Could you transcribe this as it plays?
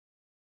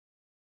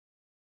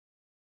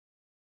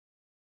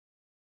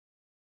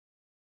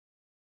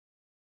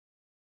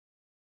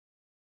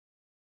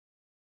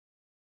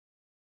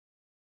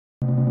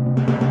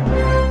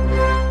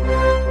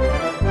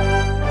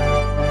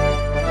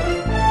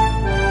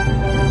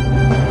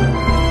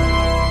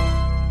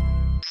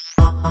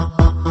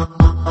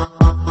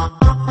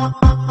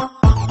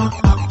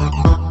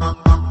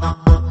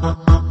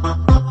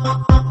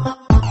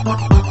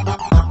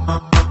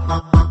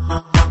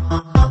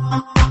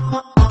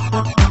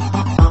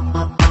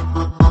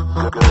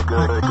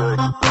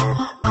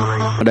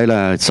Đây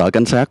là sở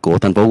cảnh sát của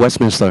thành phố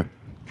Westminster.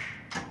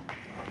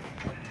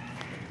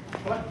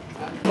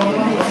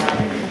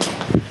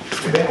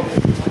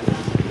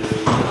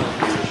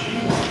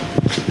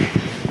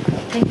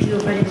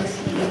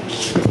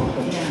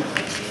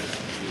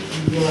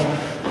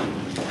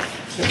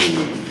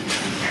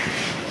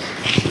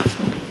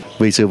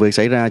 Vì sự việc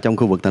xảy ra trong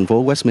khu vực thành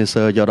phố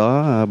Westminster, do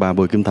đó bà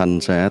Bùi Kim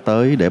Thành sẽ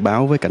tới để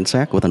báo với cảnh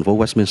sát của thành phố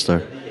Westminster.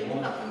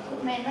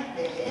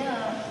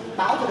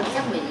 Báo cho cảnh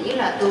sát Mỹ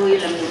là tôi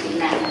là người tị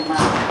nạn mà.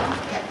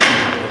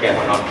 Okay,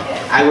 hold on.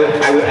 I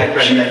will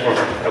address that for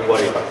her. Don't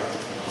worry about it.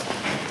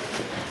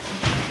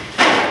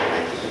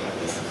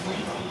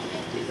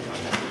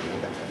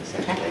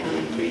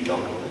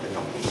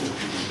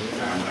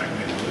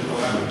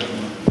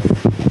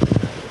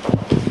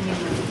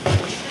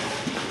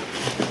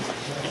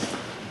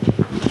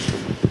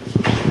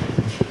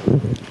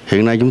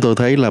 Hiện nay chúng tôi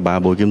thấy là bà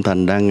Bùi Kim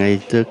Thành đang ngay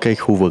trước cái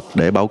khu vực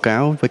để báo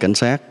cáo với cảnh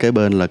sát. Kế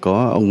bên là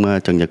có ông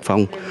Trần Nhật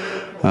Phong,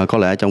 có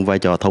lẽ trong vai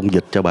trò thông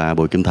dịch cho bà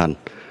Bùi Kim Thành.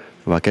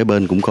 Và kế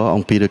bên cũng có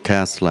ông Peter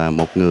Katz, là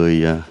một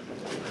người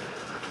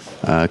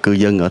cư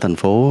dân ở thành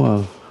phố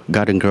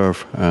Garden Grove.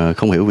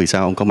 Không hiểu vì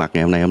sao ông có mặt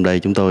ngày hôm nay. Hôm nay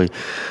chúng tôi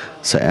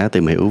sẽ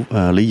tìm hiểu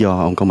lý do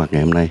ông có mặt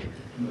ngày hôm nay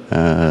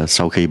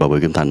sau khi bà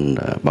Bùi Kim Thành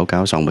báo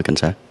cáo xong với cảnh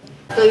sát.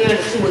 Tôi là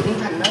sư Bùi Kim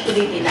Thành đó, tôi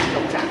đi tị nạn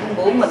cộng sản khủng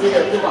bố, mà bây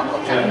giờ tôi bọn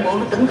cộng sản khủng bố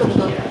nó tấn công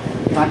tôi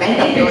và đánh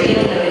đập tôi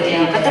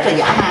cách rất là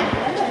dã man.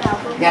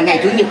 Và ngày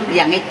chủ nhật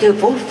và ngày trưa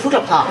phố Phước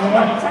Lộc Thọ.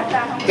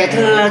 Dạ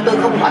thưa,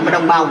 tôi không gọi mà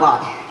đồng bào gọi.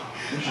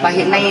 Và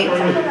hiện nay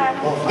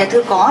dạ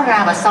thưa có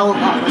ra, và sau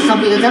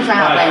khi tôi ra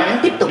họ lại đánh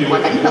tiếp tục và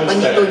đánh và coi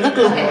như tôi ngất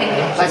luôn.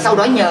 Và sau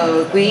đó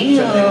nhờ quý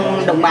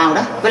đồng bào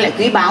đó với lại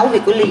quý báo về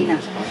của Ly nè,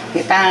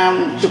 người ta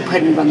chụp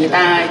hình và người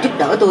ta giúp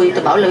đỡ tôi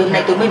bảo là hôm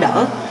nay tôi mới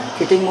đỡ.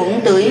 Thì tôi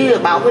muốn tới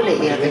báo với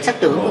lại cảnh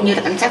sát trưởng cũng như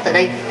là cảnh sát tại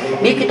đây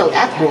biết cái tội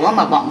ác của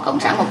mà bọn cộng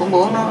sản và khủng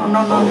bố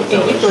nó truy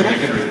giết tôi đó.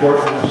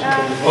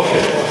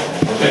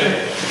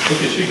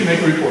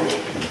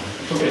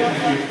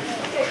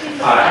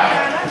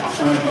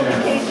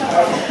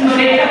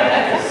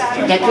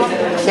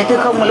 Dạ thưa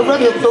không, mà lúc đó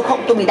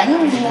tôi bị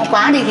đánh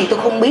quá đi thì tôi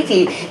không biết,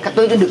 thì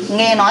tôi được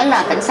nghe nói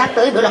là cảnh sát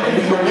tới đó là không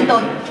được đụng đến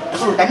tôi,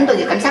 không được đánh tôi,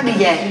 thì cảnh sát đi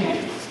về.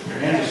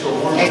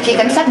 Khi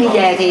cảnh sát đi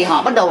về thì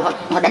họ bắt đầu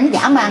họ đánh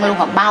dã man luôn,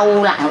 họ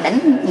bao lại, họ đánh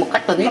một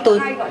cách tùy ý tôi.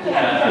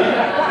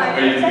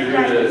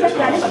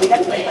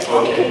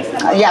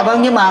 Dạ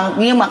vâng,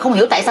 nhưng mà không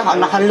hiểu tại sao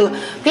họ lừa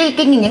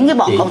những cái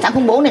bọn cộng sản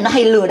khủng bố này nó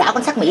hay lừa đảo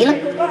cảnh sát Mỹ lắm.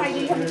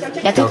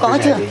 Dạ thưa có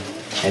chưa?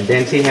 And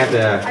then she has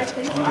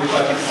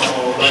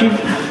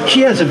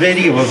she has a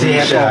video of she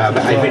has a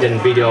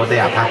evidence video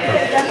there apart from.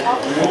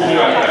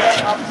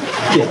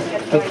 Yeah.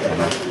 Okay.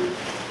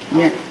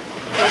 Yeah.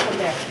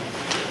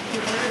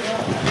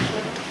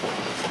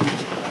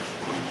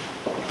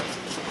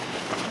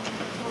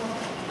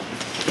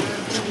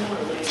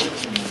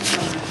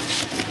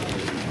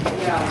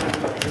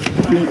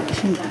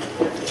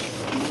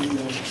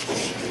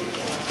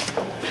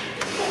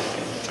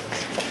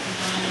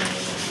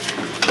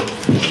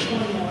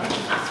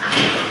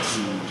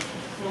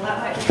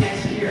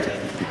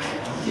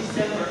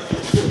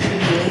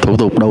 Thủ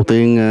tục đầu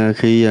tiên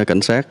khi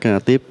cảnh sát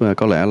tiếp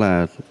có lẽ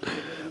là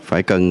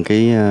phải cần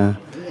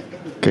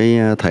cái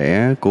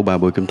thẻ của bà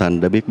Bùi Kim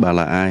Thành để biết bà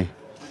là ai.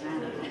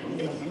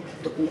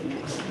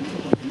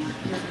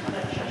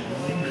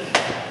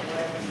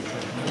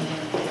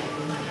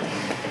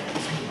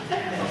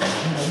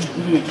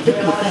 Tức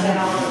một cái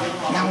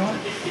đau á.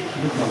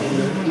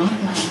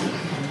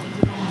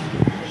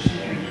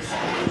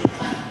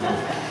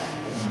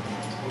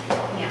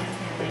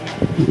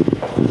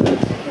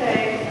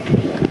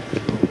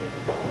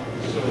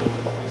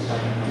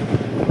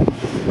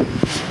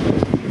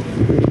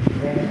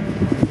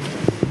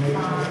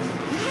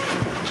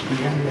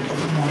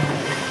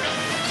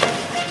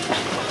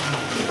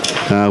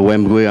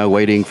 When we are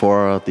waiting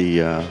for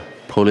the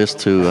police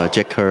to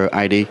check her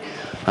ID,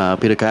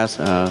 Peter Katz,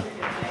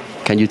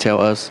 can you tell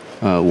us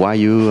why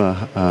you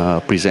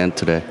present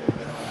today?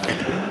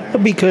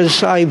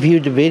 Because I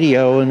viewed the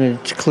video, and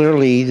it's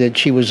clearly that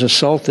she was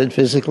assaulted,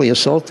 physically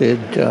assaulted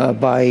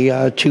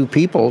by two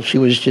people. She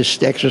was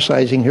just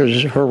exercising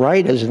her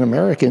right as an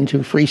American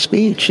to free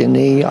speech, and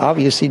they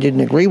obviously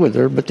didn't agree with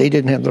her, but they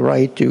didn't have the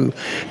right to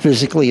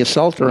physically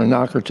assault her and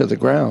knock her to the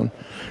ground.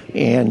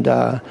 And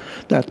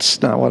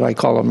that's not what I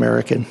call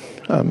American.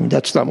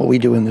 That's not what we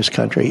do in this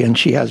country. And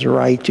she has a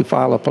right to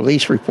file a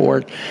police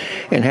report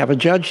and have a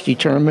judge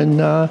determine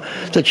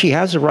that she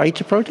has a right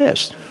to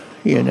protest,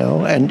 you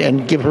know,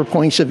 and give her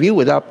points of view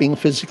without being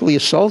physically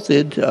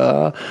assaulted.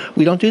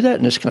 We don't do that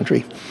in this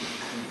country.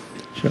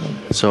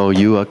 So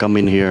you are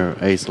coming here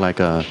as like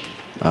a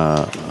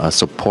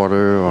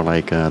supporter or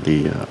like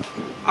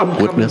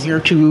I'm coming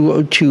here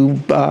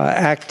to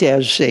act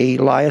as a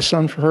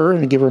liaison for her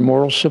and give her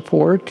moral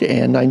support.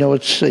 And I know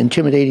it's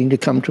intimidating to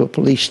come to a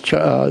police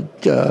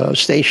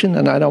station,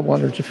 and I don't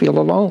want her to feel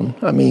alone.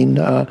 I mean,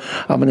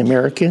 I'm an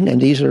American,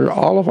 and these are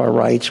all of our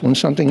rights. When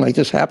something like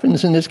this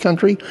happens in this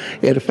country,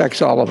 it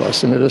affects all of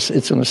us, and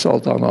it's an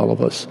assault on all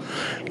of us.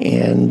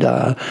 And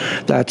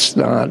that's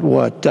not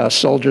what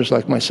soldiers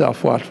like myself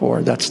fought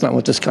for. That's not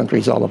what this country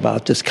is all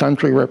about. This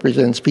country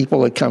represents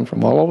people that come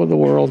from all over the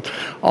world,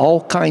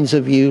 all kinds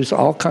of views,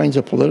 all kinds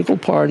of political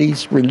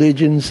parties,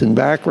 religions and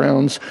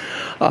backgrounds,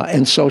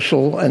 and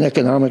social and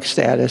economic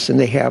status, and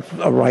they have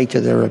a right to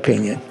their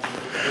opinion.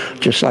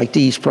 Just like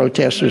these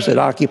protesters that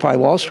occupy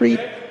Wall Street,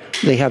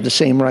 they have the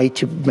same right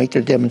to make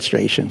their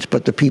demonstrations,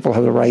 but the people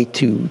have the right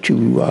to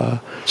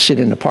sit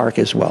in the park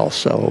as well.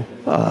 So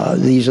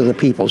these are the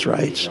people's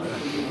rights.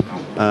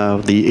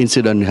 The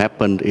incident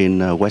happened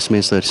in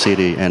Westminster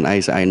City, and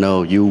as I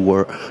know,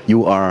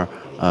 you are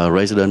a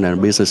resident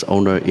and business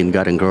owner in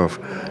Garden Grove.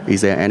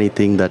 Is there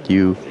anything that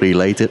you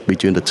related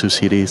between the two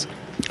cities?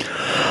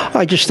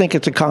 I just think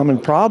it's a common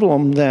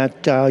problem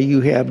that you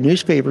have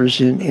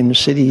newspapers in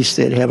cities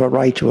that have a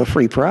right to a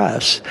free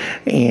press.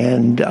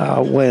 And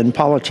when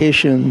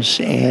politicians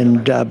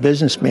and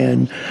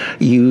businessmen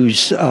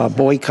use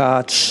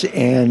boycotts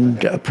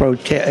and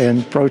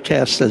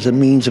protests as a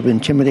means of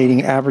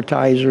intimidating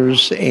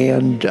advertisers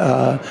and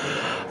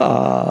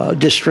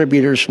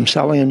distributors from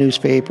selling a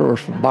newspaper or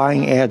for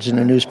buying ads in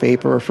a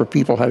newspaper or for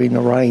people having the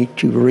right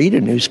to read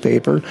a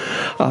newspaper,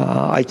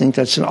 I think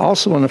that's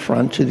also an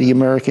affront to the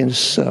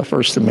Americans'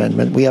 First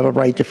Amendment. We have a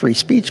right to free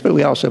speech, but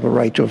we also have a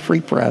right to a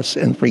free press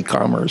and free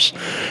commerce.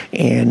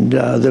 And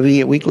the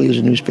V8 Weekly is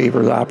a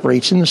newspaper that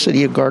operates in the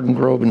city of Garden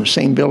Grove in the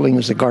same building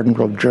as the Garden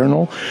Grove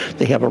Journal.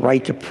 They have a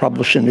right to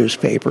publish a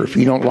newspaper. If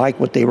you don't like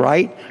what they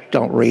write,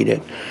 don't read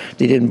it.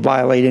 They didn't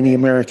violate any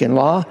American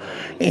law,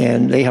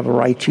 and they have a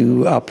right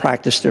to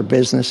practice their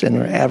business, and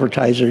their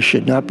advertisers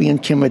should not be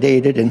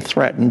intimidated and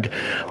threatened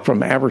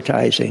from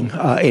advertising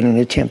in an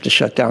attempt to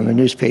shut down the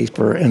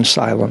newspaper and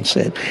silence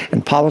it.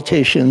 And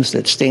politicians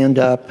that stand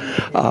up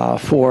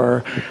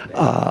for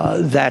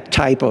that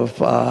type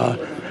of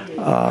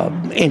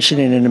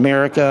incident in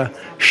America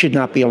should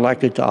not be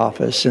elected to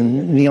office.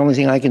 And the only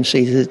thing I can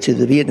say to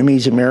the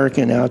Vietnamese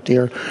American out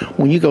there,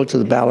 when you go to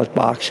the ballot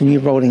box and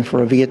you're voting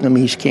for a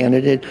Vietnamese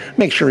candidate,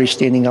 make sure he's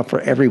standing up for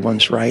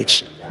everyone's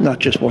rights, not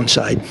just one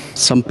side.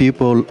 Some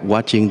people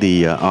watching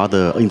the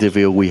other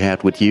interview we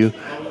had with you,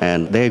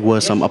 and there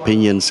were some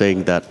opinions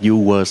saying that you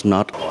was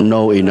not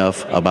know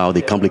enough about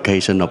the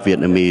complication of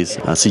Vietnamese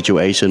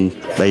situation.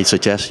 They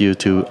suggest you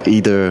to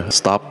either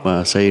stop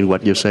saying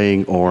what you're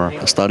saying or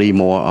study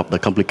more of the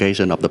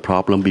complication of the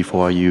problem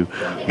before you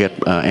get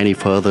any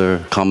further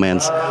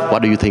comments.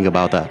 What do you think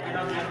about that?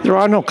 There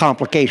are no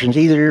complications.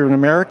 Either you're an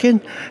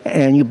American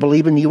and you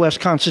believe in the U.S.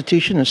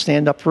 Constitution and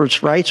stand up for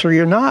its rights, or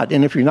you're not.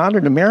 And if you're not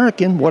an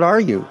American, what are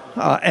you?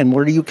 And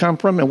where do you come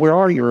from? And where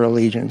are your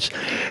allegiance?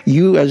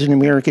 You, as an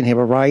American, have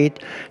a right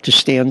to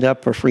stand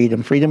up for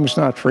freedom. Freedom is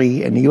not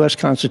free, and the U.S.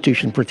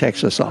 Constitution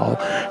protects us all.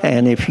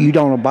 And if you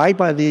don't abide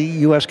by the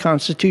U.S.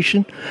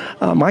 Constitution,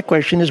 my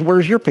question is,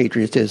 where's your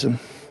patriotism?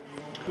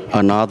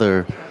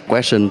 Another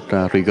question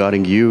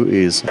regarding you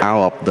is,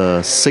 out of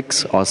the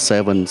 6 or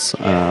 7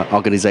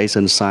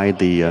 organizations signed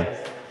the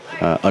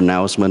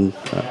announcement,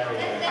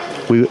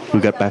 we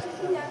get back.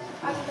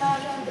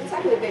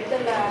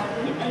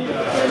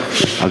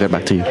 I'll get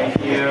back to you.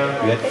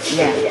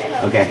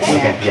 Yeah. Okay,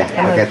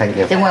 thank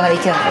you.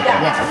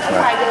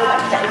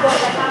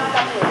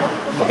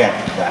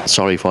 Okay.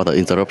 Sorry for the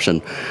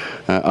interruption.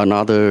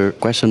 Another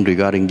question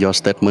regarding your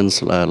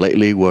statements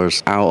lately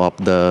was, out of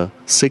the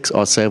 6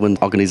 or 7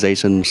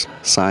 organizations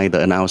signed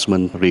the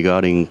announcement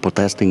regarding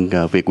protesting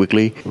Việc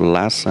Weekly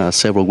last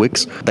several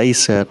weeks. They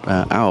said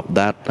out of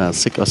that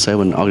 6 or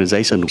 7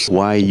 organizations,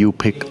 why you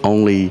pick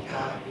only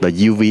the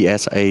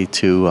UVSA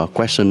to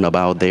question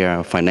about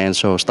their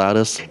financial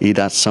status? Is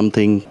that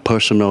something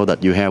personal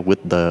that you have with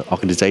the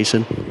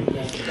organization?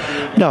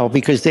 No,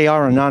 because they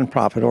are a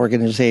nonprofit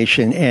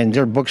organization and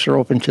their books are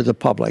open to the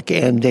public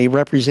and they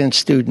represent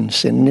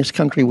students. In this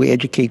country, we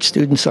educate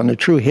students on the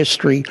true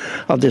history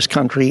of this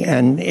country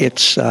and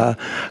its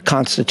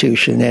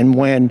constitution. And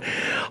when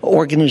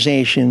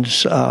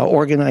organizations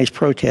organize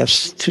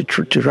protests to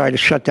try to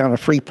shut down a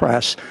free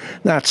press,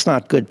 that's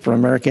not good for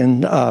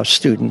American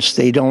students.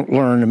 They don't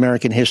learn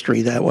American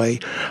history that way.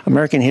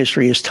 American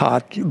history is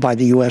taught by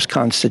the U.S.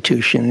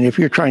 Constitution. And if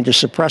you're trying to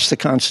suppress the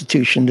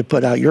Constitution to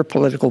put out your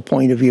political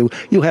point of view,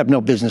 you have no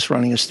business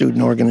running a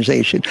student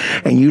organization.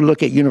 And you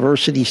look at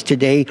universities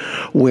today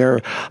where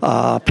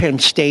Penn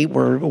State,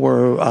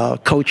 where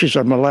coaches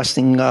are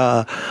molesting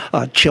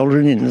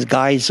children in the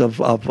guise of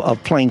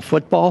playing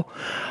football.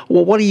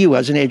 Well, what are you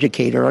as an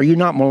educator? Are you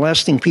not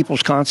molesting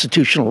people's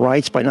constitutional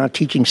rights by not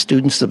teaching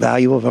students the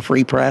value of a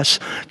free press?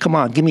 Come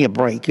on, give me a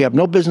break. You have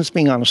no business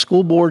being on a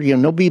school board. You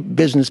have no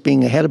business being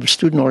the head of a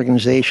student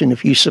organization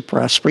if you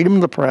suppress freedom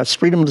of the press,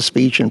 freedom of the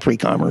speech, and free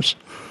commerce.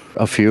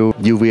 a few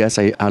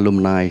UVSA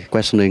alumni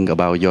questioning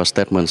about your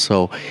statement.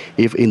 So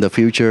if in the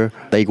future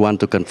they want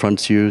to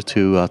confront you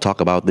to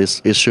talk about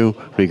this issue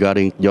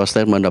regarding your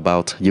statement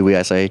about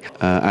UVSA,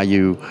 are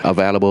you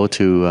available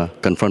to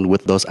confront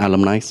with those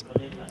alumni?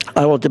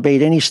 I will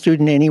debate any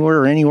student anywhere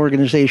or any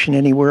organization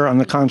anywhere on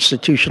the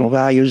constitutional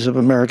values of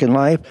American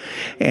life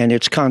and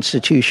its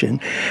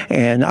Constitution.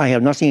 And I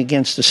have nothing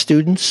against the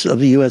students of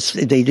the U.S.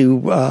 They do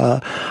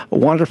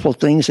wonderful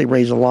things. They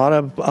raise a lot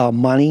of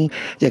money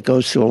that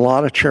goes to a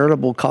lot of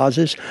charitable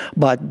causes,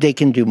 but they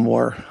can do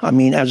more. I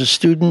mean, as a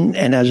student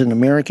and as an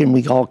American,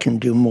 we all can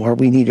do more.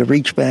 We need to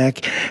reach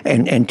back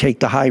and take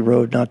the high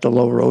road, not the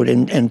low road.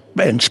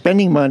 And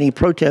spending money,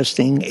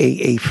 protesting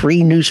a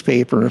free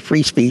newspaper, a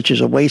free speech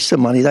is a waste of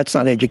money. That's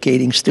not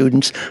educating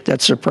students.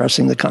 That's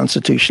suppressing the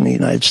Constitution of the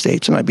United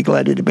States. And I'd be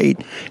glad to debate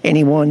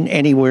anyone,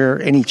 anywhere,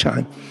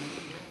 anytime.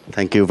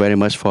 Thank you very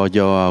much for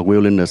your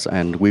willingness,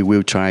 and we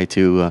will try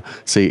to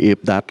see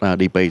if that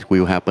debate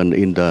will happen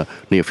in the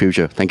near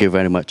future. Thank you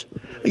very much.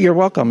 You're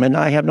welcome, and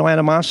I have no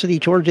animosity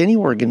towards any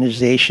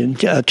organization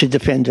to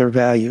defend their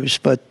values,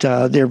 but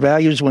their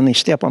values, when they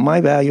step on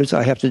my values,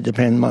 I have to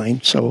defend mine.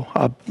 So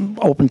I'm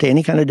open to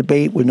any kind of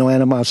debate with no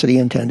animosity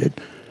intended.